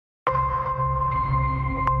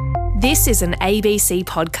This is an ABC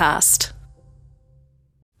podcast.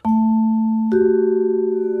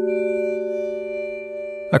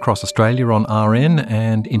 Across Australia on RN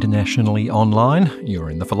and internationally online, you're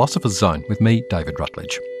in the Philosopher's Zone with me, David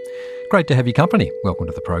Rutledge. Great to have your company. Welcome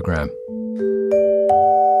to the program.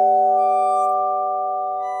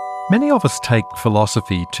 Many of us take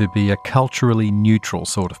philosophy to be a culturally neutral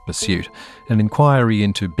sort of pursuit, an inquiry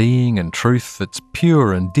into being and truth that's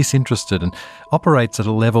pure and disinterested and operates at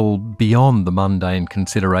a level beyond the mundane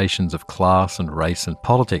considerations of class and race and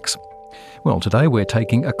politics. Well, today we're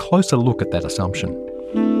taking a closer look at that assumption.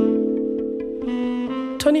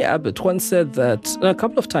 Tony Abbott once said that, a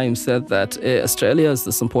couple of times said that Australia is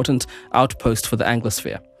this important outpost for the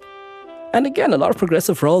Anglosphere. And again, a lot of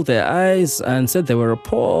progressive rolled their eyes and said they were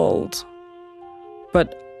appalled.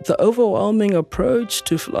 But the overwhelming approach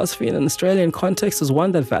to philosophy in an Australian context is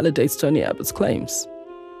one that validates Tony Abbott's claims.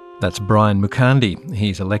 That's Brian Mukandi.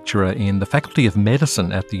 He's a lecturer in the Faculty of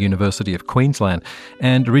Medicine at the University of Queensland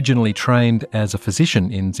and originally trained as a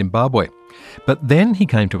physician in Zimbabwe. But then he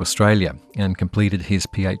came to Australia and completed his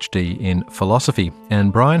PhD in philosophy.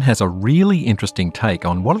 And Brian has a really interesting take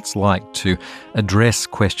on what it's like to address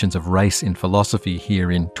questions of race in philosophy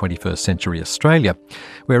here in 21st century Australia,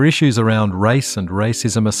 where issues around race and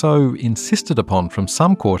racism are so insisted upon from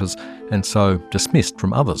some quarters and so dismissed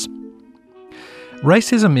from others.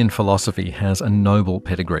 Racism in philosophy has a noble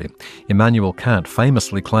pedigree. Immanuel Kant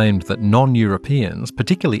famously claimed that non-Europeans,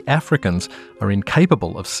 particularly Africans, are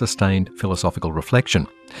incapable of sustained philosophical reflection.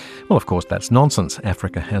 Well, of course, that's nonsense.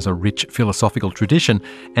 Africa has a rich philosophical tradition,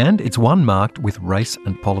 and it's one marked with race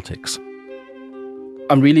and politics.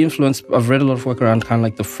 I'm really influenced. I've read a lot of work around kind of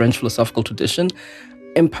like the French philosophical tradition,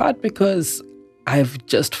 in part because I've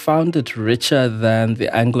just found it richer than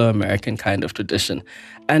the Anglo-American kind of tradition.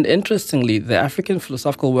 And interestingly, the African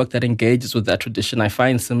philosophical work that engages with that tradition, I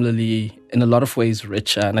find similarly, in a lot of ways,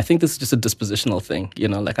 richer. And I think this is just a dispositional thing,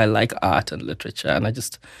 like I like art and literature. And I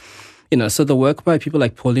just, so the work by people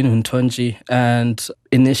like Pauline Huntonji and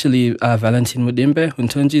initially Valentine Mudimbe.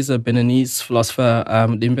 Huntonji is a Beninese philosopher.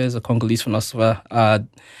 Mudimbe is a Congolese philosopher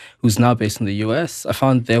who's now based in the US. I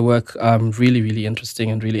found their work really, really interesting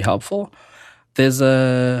and really helpful. There's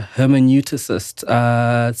a hermeneuticist,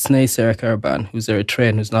 Sneh Serekaraban, who's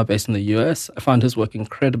Eritrean, who's now based in the US. I found his work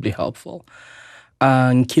incredibly helpful.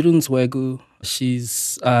 Nkiru Nzwegu,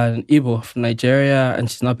 she's an Igbo from Nigeria, and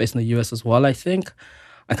she's now based in the US as well, I think.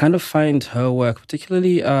 I kind of find her work,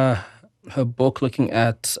 particularly her book looking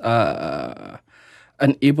at an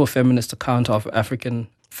Igbo feminist account of African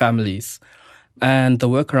families, and the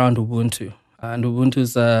work around Ubuntu. And Ubuntu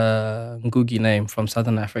is a Ngugi name from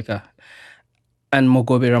Southern Africa. And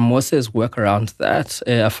Mogobe Ramose's work around that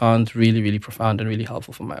I found really, really profound and really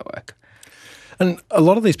helpful for my work. And a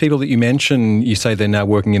lot of these people that you mention, you say they're now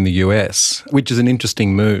working in the US, which is an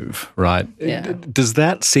interesting move, right? Yeah. Does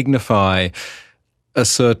that signify a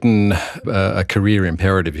certain a career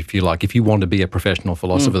imperative, if you like? If you want to be a professional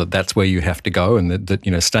philosopher, that's where you have to go, and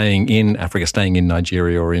that staying in Africa, staying in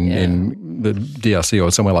Nigeria or in the DRC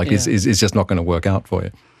or somewhere like this is just not going to work out for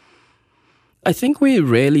you. I think we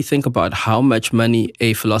rarely think about how much money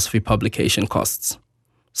a philosophy publication costs.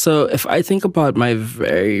 So if I think about my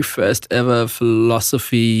very first ever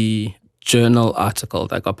philosophy journal article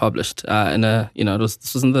that got published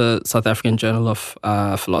this was in the South African Journal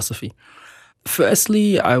of Philosophy.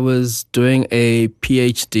 Firstly, I was doing a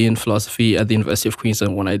PhD in philosophy at the University of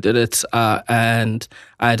Queensland when I did it, and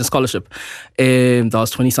I had a scholarship. That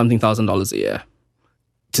was $20-something thousand a year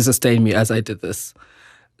to sustain me as I did this.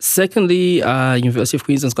 Secondly, University of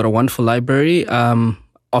Queensland's got a wonderful library.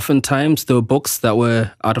 Oftentimes, there were books that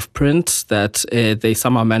were out of print that they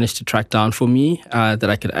somehow managed to track down for me that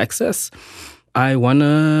I could access. I won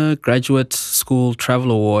a graduate school travel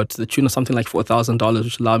award to the tune of something like $4,000,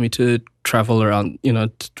 which allowed me to travel around, to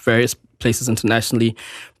various places internationally,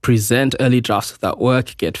 present early drafts of that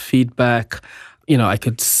work, get feedback. I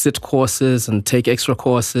could sit courses and take extra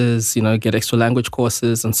courses, get extra language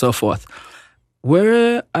courses and so forth.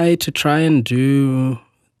 Were I to try and do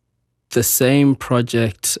the same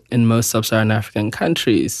project in most sub-Saharan African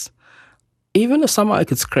countries, even if somehow I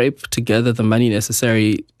could scrape together the money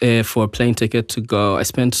necessary for a plane ticket to go, I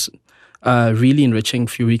spent a really enriching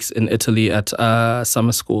few weeks in Italy at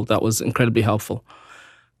summer school that was incredibly helpful.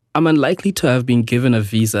 I'm unlikely to have been given a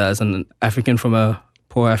visa as an African from a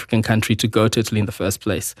poor African country to go to Italy in the first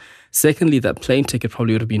place. Secondly, that plane ticket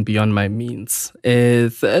probably would have been beyond my means.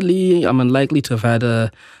 Thirdly, I'm unlikely to have had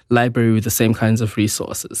a library with the same kinds of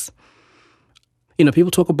resources.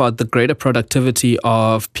 People talk about the greater productivity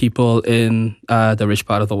of people in the rich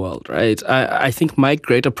part of the world, right? I think my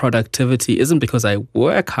greater productivity isn't because I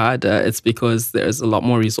work harder. It's because there's a lot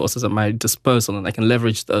more resources at my disposal, and I can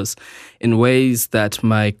leverage those in ways that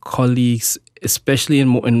my colleagues, especially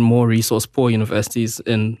in more resource-poor universities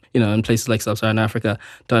in places like Sub-Saharan Africa,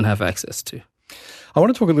 don't have access to. I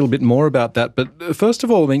want to talk a little bit more about that, but first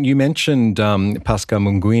of all, I mean, you mentioned Pascal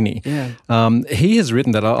Mungwini. Yeah. He has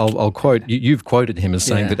written that, I'll quote, you've quoted him as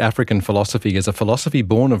saying that African philosophy is a philosophy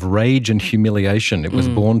born of rage and humiliation. It was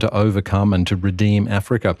born to overcome and to redeem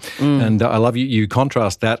Africa. And I love you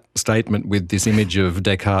contrast that statement with this image of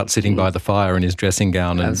Descartes sitting by the fire in his dressing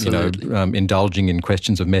gown and, indulging in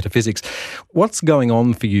questions of metaphysics. What's going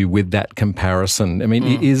on for you with that comparison? I mean,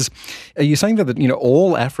 are you saying that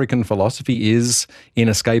all African philosophy is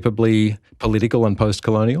inescapably political and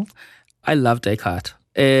post-colonial? I love Descartes.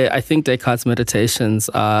 I think Descartes' meditations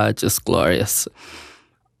are just glorious.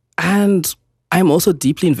 And I'm also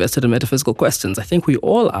deeply invested in metaphysical questions. I think we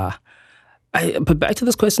all are. But back to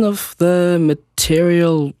this question of the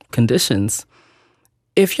material conditions.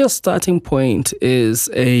 If your starting point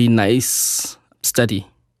is a nice study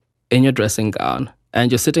in your dressing gown,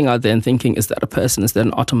 and you're sitting out there and thinking, is that a person? Is that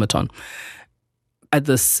an automaton? At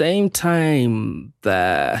the same time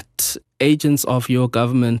that agents of your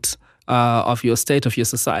government, of your state, of your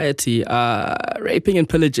society are raping and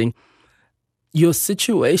pillaging, your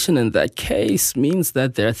situation in that case means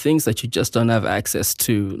that there are things that you just don't have access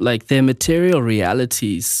to. Like there are material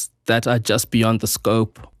realities that are just beyond the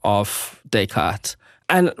scope of Descartes.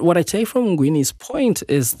 And what I take from Mungwini's point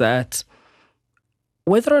is that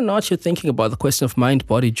whether or not you're thinking about the question of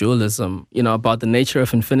mind-body dualism, about the nature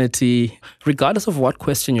of infinity, regardless of what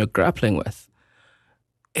question you're grappling with,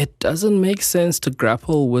 it doesn't make sense to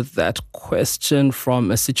grapple with that question from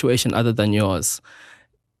a situation other than yours.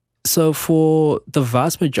 So for the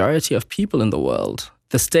vast majority of people in the world,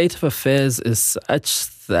 the state of affairs is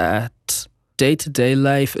such that day-to-day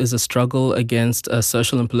life is a struggle against a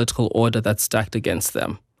social and political order that's stacked against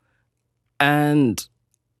them. And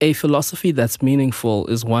a philosophy that's meaningful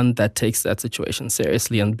is one that takes that situation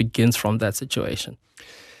seriously and begins from that situation.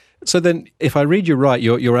 So then, if I read you right,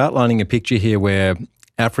 you're outlining a picture here where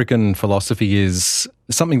African philosophy is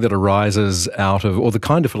something that arises out of, or the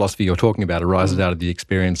kind of philosophy you're talking about arises out of the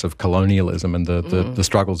experience of colonialism and the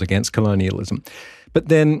struggles against colonialism. But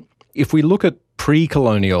then, if we look at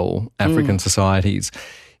pre-colonial African societies,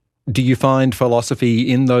 do you find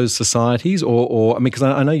philosophy in those societies or because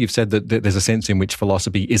I know you've said that there's a sense in which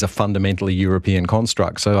philosophy is a fundamentally European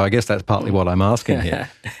construct. So I guess that's partly what I'm asking here.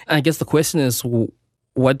 I guess the question is,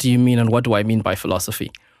 what do you mean and what do I mean by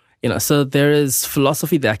philosophy? So there is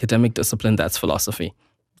philosophy, the academic discipline, that's philosophy.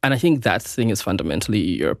 And I think that thing is fundamentally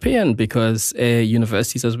European because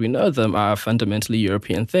universities as we know them are a fundamentally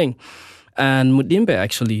European thing. And Mudimbe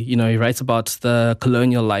actually, he writes about the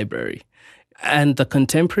colonial library. And the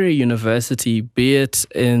contemporary university, be it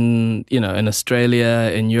in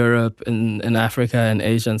Australia, in Europe, in Africa, in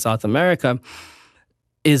Asia, and South America,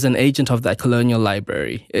 is an agent of that colonial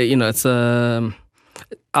library. It's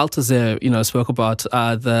Althusser, spoke about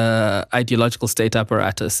the ideological state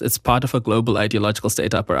apparatus. It's part of a global ideological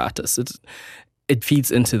state apparatus. It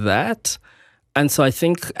feeds into that. And so I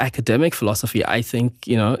think academic philosophy,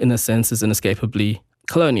 in a sense, is inescapably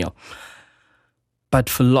colonial. But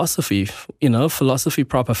philosophy, philosophy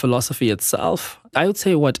proper, philosophy itself, I would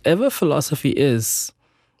say whatever philosophy is,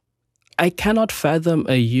 I cannot fathom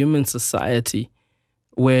a human society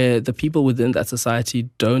where the people within that society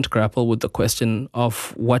don't grapple with the question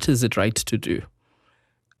of what is it right to do?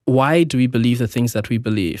 Why do we believe the things that we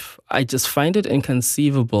believe? I just find it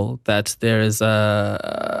inconceivable that there is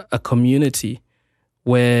a community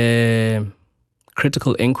where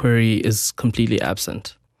critical inquiry is completely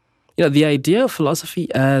absent. The idea of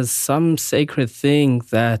philosophy as some sacred thing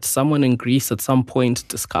that someone in Greece at some point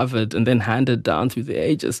discovered and then handed down through the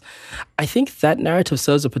ages, I think that narrative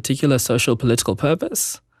serves a particular social political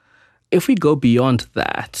purpose. If we go beyond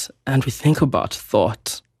that and we think about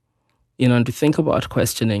thought, and we think about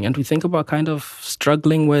questioning and we think about kind of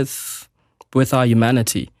struggling with our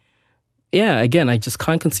humanity, again, I just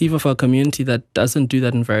can't conceive of a community that doesn't do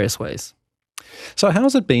that in various ways. So how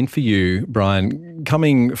has it been for you, Brian,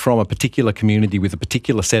 coming from a particular community with a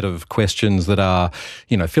particular set of questions that are,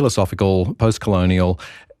 philosophical, post-colonial,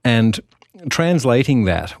 and translating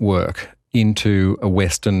that work into a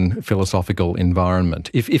Western philosophical environment?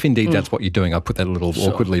 If indeed that's what you're doing, I put that a little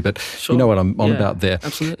awkwardly, but you know what I'm on about there.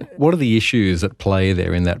 Absolutely. What are the issues at play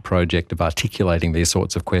there in that project of articulating these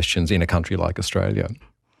sorts of questions in a country like Australia?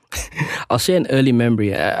 I'll share an early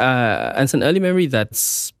memory. And it's an early memory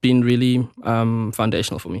that's been really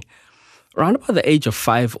foundational for me. Around about the age of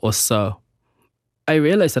 5 or so, I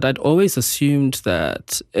realized that I'd always assumed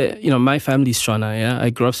that, my family's Shona, yeah? I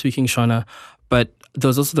grew up speaking Shona, but there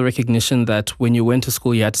was also the recognition that when you went to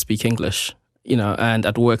school, you had to speak English, and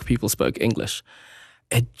at work, people spoke English.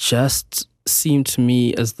 It just seemed to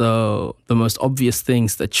me as though the most obvious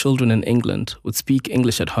things that children in England would speak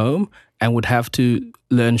English at home and would have to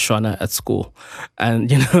learn Shona at school. And,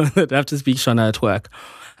 they'd have to speak Shona at work.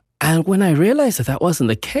 And when I realized that that wasn't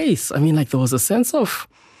the case, I mean, like, there was a sense of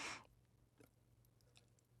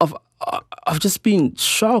just being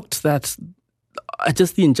shocked that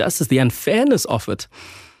just the injustice, the unfairness of it.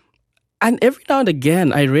 And every now and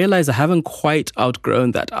again, I realize I haven't quite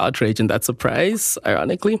outgrown that outrage and that surprise,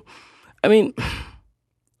 ironically. I mean,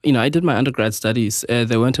 I did my undergrad studies.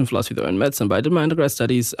 They weren't in philosophy, they were in medicine, but I did my undergrad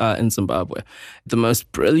studies in Zimbabwe. The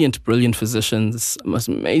most brilliant physicians, most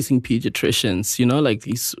amazing pediatricians, like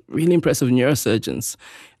these really impressive neurosurgeons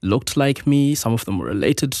looked like me. Some of them were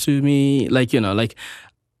related to me.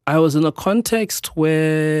 I was in a context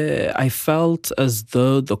where I felt as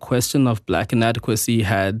though the question of Black inadequacy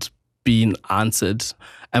had been answered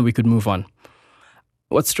and we could move on.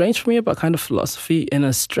 What's strange for me about kind of philosophy in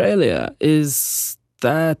Australia is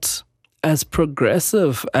that as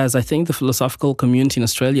progressive as I think the philosophical community in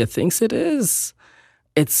Australia thinks it is,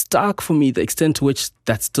 it's stark for me the extent to which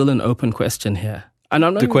that's still an open question here. And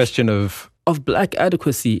I'm not the question of Black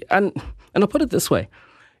adequacy. And I'll put it this way.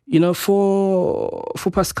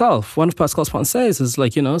 For Pascal, one of Pascal's pensées is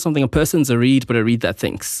something a person's a reed, but a reed that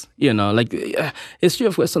thinks. History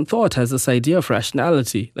of Western thought has this idea of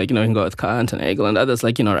rationality. You can go with Kant and Hegel and others.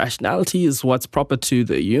 Rationality is what's proper to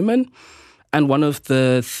the human. And one of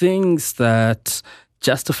the things that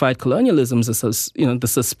justified colonialism is, the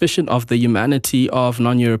suspicion of the humanity of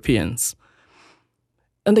non-Europeans.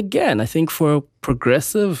 And again, I think for a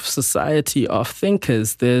progressive society of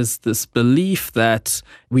thinkers, there's this belief that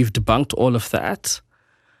we've debunked all of that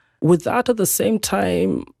without at the same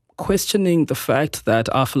time questioning the fact that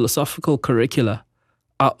our philosophical curricula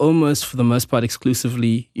are almost, for the most part,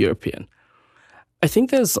 exclusively European. I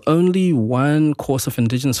think there's only one course of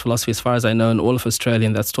indigenous philosophy, as far as I know, in all of Australia,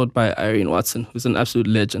 and that's taught by Irene Watson, who's an absolute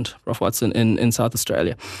legend, Prof. Watson, in South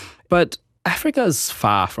Australia. But Africa is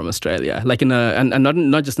far from Australia,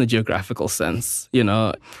 and not just in a geographical sense,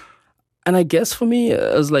 And I guess for me,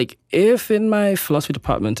 it was if in my philosophy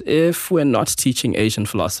department, if we're not teaching Asian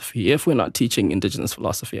philosophy, if we're not teaching indigenous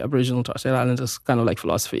philosophy, Aboriginal, Torres Strait Islanders kind of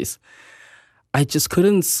philosophies, I just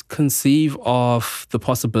couldn't conceive of the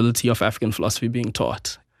possibility of African philosophy being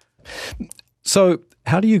taught. So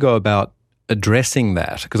how do you go about addressing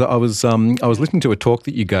that? Because I was listening to a talk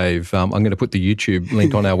that you gave. I'm going to put the YouTube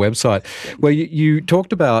link on our website, where you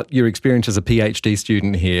talked about your experience as a PhD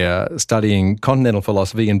student here, studying continental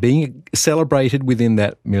philosophy and being celebrated within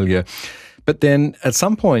that milieu. But then at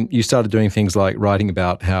some point you started doing things like writing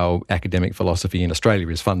about how academic philosophy in Australia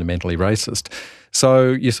is fundamentally racist. So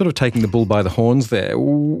you're sort of taking the bull by the horns there.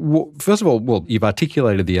 First of all, you've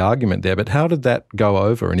articulated the argument there, but how did that go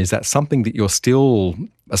over? And is that something that you're still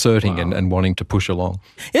asserting and wanting to push along?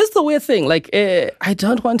 Here's the weird thing. I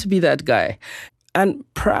don't want to be that guy. And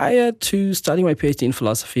prior to studying my PhD in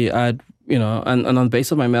philosophy, I'd and on the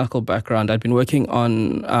basis of my medical background, I'd been working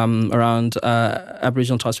on around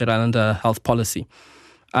Aboriginal Torres Strait Islander health policy.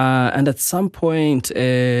 And at some point,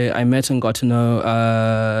 I met and got to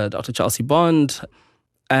know Dr. Chelsea Bond.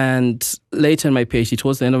 And later in my PhD,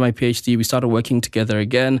 towards the end of my PhD, we started working together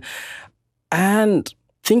again. And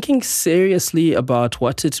thinking seriously about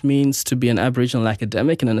what it means to be an Aboriginal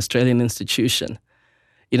academic in an Australian institution.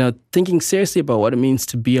 Thinking seriously about what it means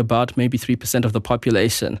to be about maybe 3% of the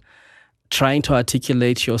population, trying to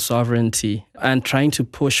articulate your sovereignty and trying to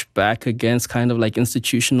push back against kind of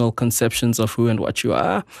institutional conceptions of who and what you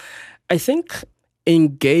are. I think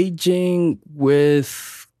engaging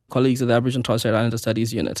with colleagues at the Aboriginal Torres Strait Islander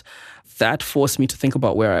Studies Unit, that forced me to think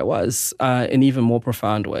about where I was in even more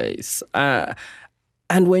profound ways. And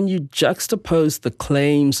when you juxtapose the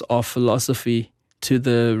claims of philosophy to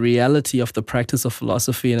the reality of the practice of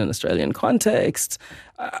philosophy in an Australian context,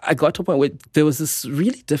 I got to a point where there was this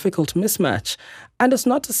really difficult mismatch. And it's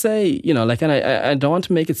not to say, and I don't want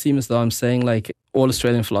to make it seem as though I'm saying all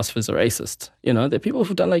Australian philosophers are racist. There are people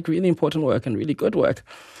who've done really important work and really good work.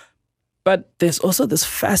 But there's also this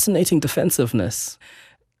fascinating defensiveness.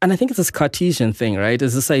 And I think it's this Cartesian thing, right?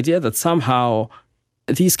 It's this idea that somehow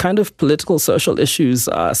these kind of political, social issues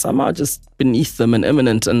are somehow just beneath them and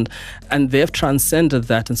imminent, and they've transcended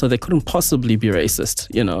that, and so they couldn't possibly be racist,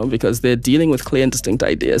 because they're dealing with clear and distinct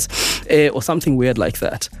ideas, or something weird like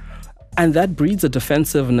that. And that breeds a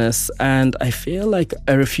defensiveness, and I feel like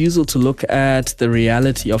a refusal to look at the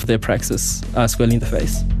reality of their praxis squarely in the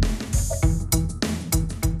face.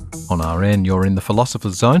 On RN, you're in the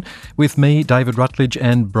Philosopher's Zone with me, David Rutledge,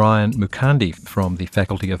 and Brian Mukandi from the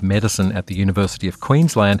Faculty of Medicine at the University of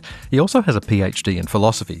Queensland. He also has a PhD in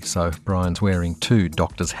philosophy, so Brian's wearing two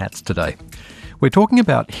doctor's hats today. We're talking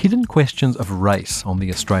about hidden questions of race on the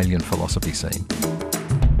Australian philosophy scene.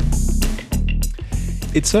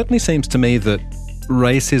 It certainly seems to me that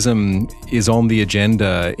racism is on the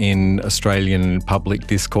agenda in Australian public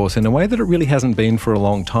discourse in a way that it really hasn't been for a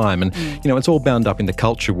long time. And, it's all bound up into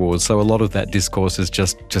culture wars, so a lot of that discourse is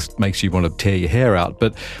just makes you want to tear your hair out.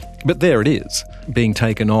 But there it is, being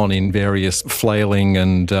taken on in various flailing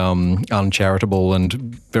and uncharitable and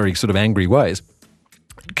very sort of angry ways.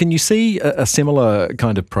 Can you see a similar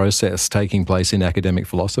kind of process taking place in academic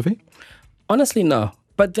philosophy? Honestly, no.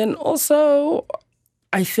 But then also,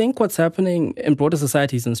 I think what's happening in broader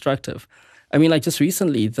society is instructive. I mean, like just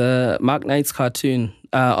recently, the Mark Knight's cartoon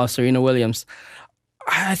of Serena Williams,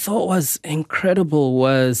 I thought was incredible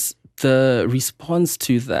was the response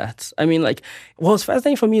to that. I mean, like, what was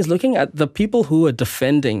fascinating for me is looking at the people who were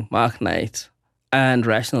defending Mark Knight and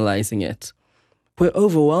rationalizing it were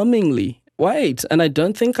overwhelmingly white. And I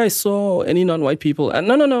don't think I saw any non-white people.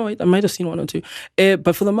 No, I might have seen one or two.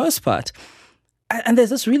 But for the most part, and there's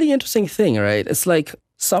this really interesting thing, right? It's like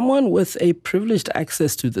someone with a privileged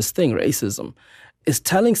access to this thing, racism, is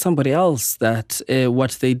telling somebody else that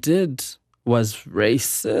what they did was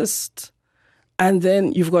racist. And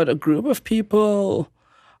then you've got a group of people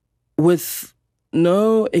with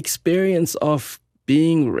no experience of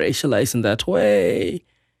being racialized in that way,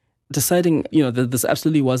 deciding, that this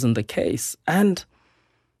absolutely wasn't the case. And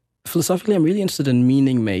philosophically, I'm really interested in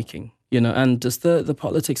meaning making. And just the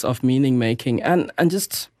politics of meaning making and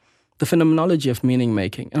just the phenomenology of meaning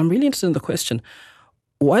making. And I'm really interested in the question,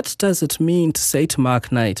 what does it mean to say to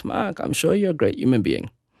Mark Knight, Mark, I'm sure you're a great human being.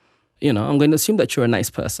 I'm going to assume that you're a nice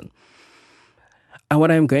person. And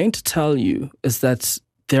what I'm going to tell you is that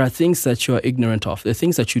there are things that you're ignorant of. There are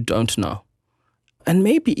things that you don't know. And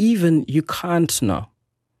maybe even you can't know.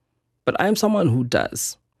 But I'm someone who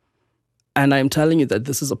does. And I'm telling you that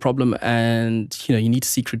this is a problem and, you need to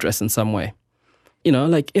seek redress in some way.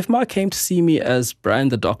 Like if Mark came to see me as Brian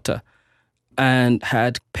the doctor and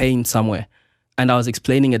had pain somewhere, and I was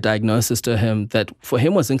explaining a diagnosis to him that for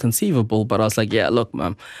him was inconceivable, but I was like, yeah, look,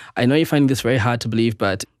 Mom, I know you're finding this very hard to believe,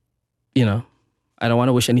 but, I don't want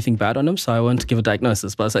to wish anything bad on him, so I won't give a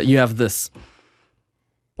diagnosis. But I was like, you have this.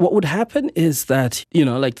 What would happen is that,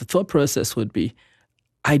 like the thought process would be,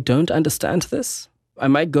 I don't understand this. I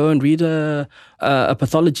might go and read a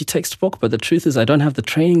pathology textbook, but the truth is I don't have the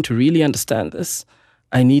training to really understand this.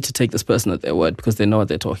 I need to take this person at their word because they know what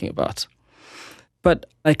they're talking about. But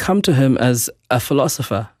I come to him as a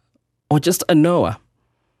philosopher or just a knower.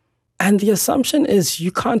 And the assumption is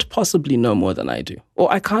you can't possibly know more than I do,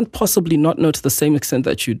 or I can't possibly not know to the same extent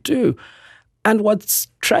that you do. And what's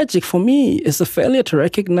tragic for me is the failure to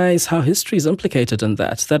recognize how history is implicated in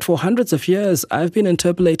that for hundreds of years, I've been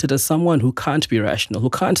interpolated as someone who can't be rational,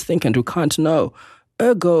 who can't think and who can't know.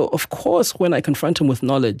 Ergo, of course, when I confront him with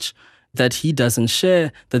knowledge that he doesn't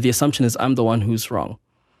share, that the assumption is I'm the one who's wrong.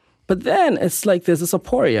 But then it's like there's this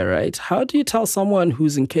aporia, right? How do you tell someone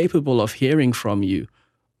who's incapable of hearing from you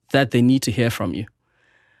that they need to hear from you?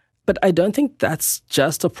 But I don't think that's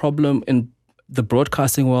just a problem in the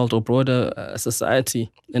broadcasting world or broader society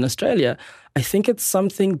in Australia. I think it's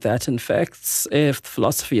something that infects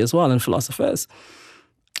philosophy as well and philosophers.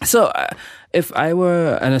 So if I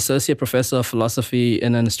were an associate professor of philosophy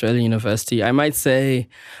in an Australian university, I might say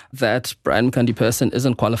that Brian Mukandi person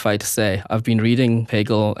isn't qualified to say, I've been reading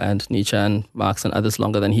Hegel and Nietzsche and Marx and others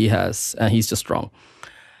longer than he has, and he's just wrong.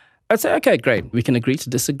 I'd say, okay, great, we can agree to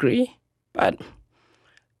disagree, but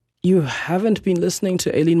you haven't been listening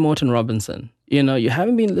to Aileen Morton Robinson. You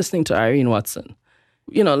haven't been listening to Irene Watson.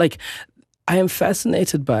 I am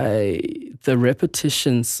fascinated by the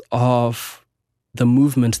repetitions of the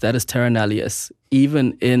movement that is terra nullius,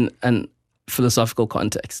 even in an philosophical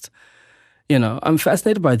context. I'm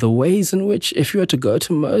fascinated by the ways in which, if you were to go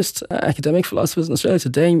to most academic philosophers in Australia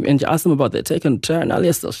today and you ask them about their take on terra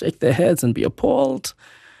nullius, they'll shake their heads and be appalled.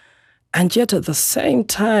 And yet at the same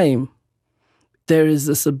time, there is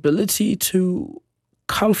this ability to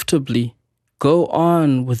comfortably go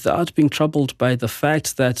on without being troubled by the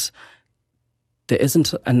fact that there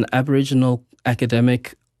isn't an Aboriginal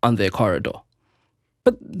academic on their corridor.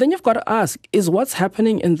 But then you've got to ask, is what's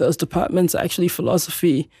happening in those departments actually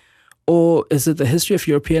philosophy, or is it the history of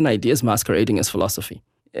European ideas masquerading as philosophy?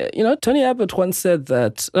 Tony Abbott once said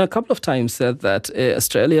that, a couple of times said that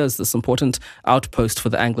Australia is this important outpost for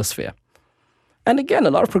the Anglosphere. And again,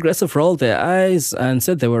 a lot of progressive rolled their eyes and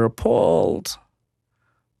said they were appalled.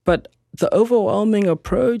 But the overwhelming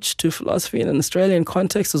approach to philosophy in an Australian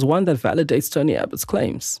context is one that validates Tony Abbott's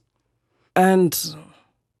claims. And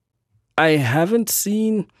I haven't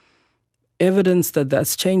seen evidence that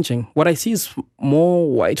that's changing. What I see is more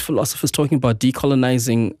white philosophers talking about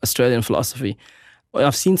decolonizing Australian philosophy.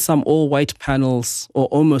 I've seen some all-white panels, or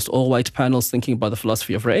almost all-white panels, thinking about the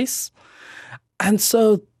philosophy of race. And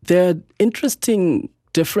so there are interesting,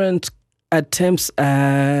 different attempts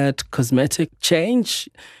at cosmetic change,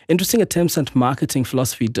 interesting attempts at marketing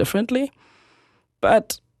philosophy differently.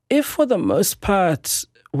 But if for the most part,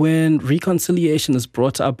 when reconciliation is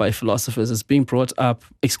brought up by philosophers, it's being brought up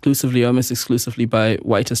exclusively, almost exclusively by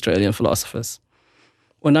white Australian philosophers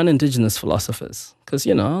or non-Indigenous philosophers, because,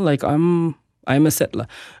 I'm a settler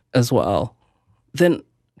as well, then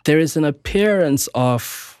there is an appearance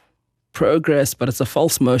of progress, but it's a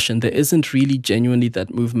false motion. There isn't really genuinely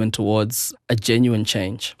that movement towards a genuine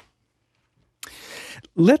change.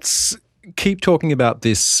 Let's keep talking about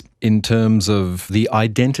this in terms of the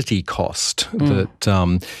identity cost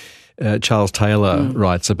that Charles Taylor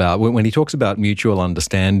writes about. When he talks about mutual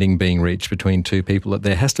understanding being reached between two people, that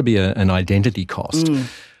there has to be an identity cost.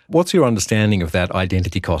 What's your understanding of that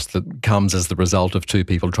identity cost that comes as the result of two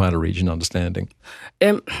people trying to reach an understanding?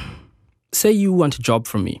 Say you want a job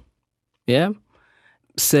from me, yeah?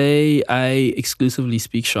 Say I exclusively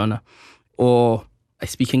speak Shona, or I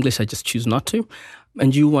speak English, I just choose not to,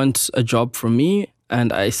 and you want a job from me,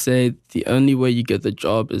 and I say the only way you get the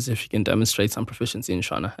job is if you can demonstrate some proficiency in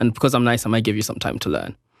Shona. And because I'm nice, I might give you some time to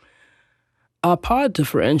learn. Our power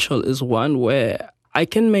differential is one where I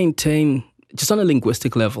can maintain, just on a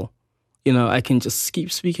linguistic level, I can just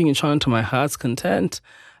keep speaking in Shona to my heart's content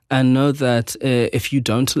and know that if you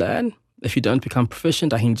don't learn, if you don't become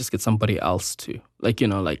proficient, I can just get somebody else to.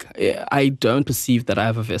 I don't perceive that I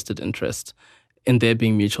have a vested interest in there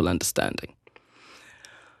being mutual understanding.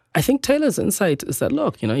 I think Taylor's insight is that,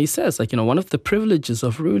 look, he says, one of the privileges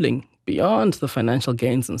of ruling beyond the financial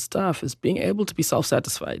gains and stuff is being able to be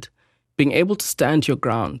self-satisfied, being able to stand your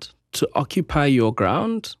ground, to occupy your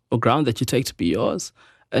ground or ground that you take to be yours,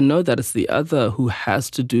 and know that it's the other who has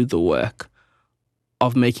to do the work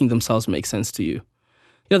of making themselves make sense to you.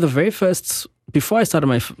 The very first, before I started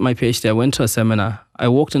my PhD, I went to a seminar. I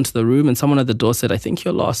walked into the room and someone at the door said, "I think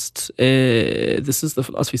you're lost. This is the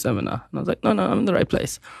philosophy seminar." And I was like, no, I'm in the right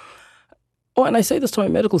place. Oh, and I say this to my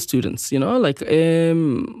medical students,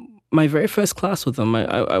 my very first class with them,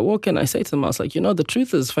 I walk in, I say to them, I was like, the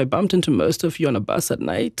truth is, if I bumped into most of you on a bus at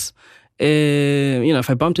night, if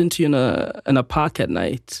I bumped into you in a park at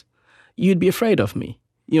night, you'd be afraid of me.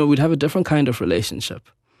 We'd have a different kind of relationship.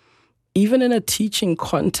 Even in a teaching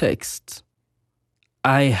context,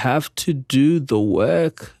 I have to do the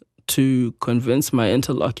work to convince my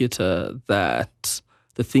interlocutor that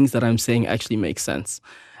the things that I'm saying actually make sense,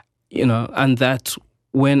 and that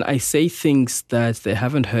when I say things that they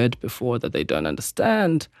haven't heard before, that they don't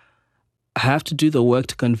understand, I have to do the work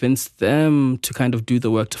to convince them to kind of do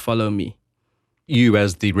the work to follow me. You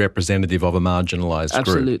as the representative of a marginalized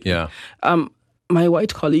Absolutely. group. Yeah. My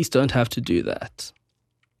white colleagues don't have to do that.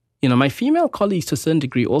 My female colleagues to a certain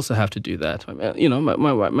degree also have to do that.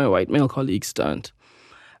 My white male colleagues don't.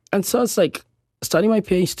 And so it's like, studying my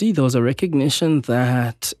PhD, there was a recognition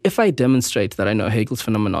that if I demonstrate that I know Hegel's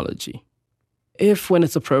phenomenology, if when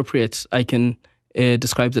it's appropriate, I can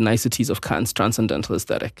describe the niceties of Kant's transcendental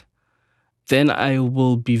aesthetic, then I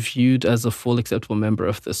will be viewed as a full acceptable member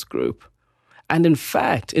of this group. And in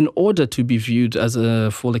fact, in order to be viewed as a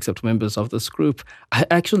full acceptable member of this group, I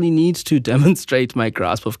actually need to demonstrate my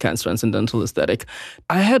grasp of Kant's transcendental aesthetic.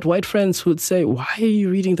 I had white friends who would say, "Why are you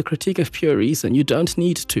reading the Critique of Pure Reason? You don't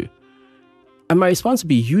need to." And my response would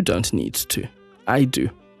be, "You don't need to. I do."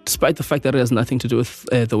 Despite the fact that it has nothing to do with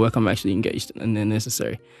the work I'm actually engaged in and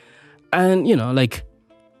necessary. And,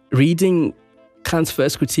 reading Kant's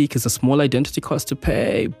first critique is a small identity cost to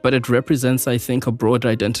pay, but it represents, I think, a broader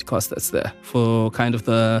identity cost that's there for kind of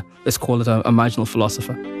let's call it a marginal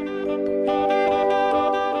philosopher.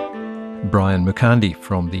 Brian Mukande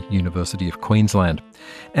from the University of Queensland.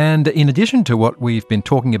 And in addition to what we've been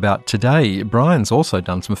talking about today, Brian's also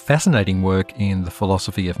done some fascinating work in the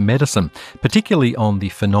philosophy of medicine, particularly on the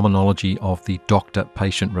phenomenology of the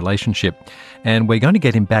doctor-patient relationship. And we're going to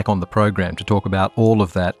get him back on the program to talk about all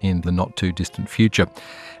of that in the not-too-distant future.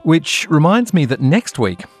 Which reminds me that next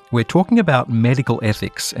week we're talking about medical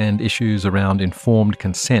ethics and issues around informed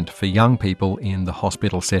consent for young people in the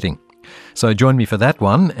hospital setting. So join me for that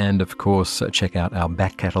one, and of course check out our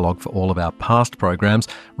back catalogue for all of our past programs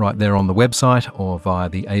right there on the website or via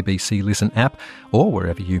the ABC Listen app or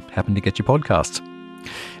wherever you happen to get your podcasts.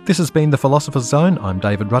 This has been The Philosopher's Zone. I'm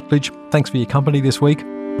David Rutledge. Thanks for your company this week.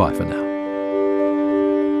 Bye for now.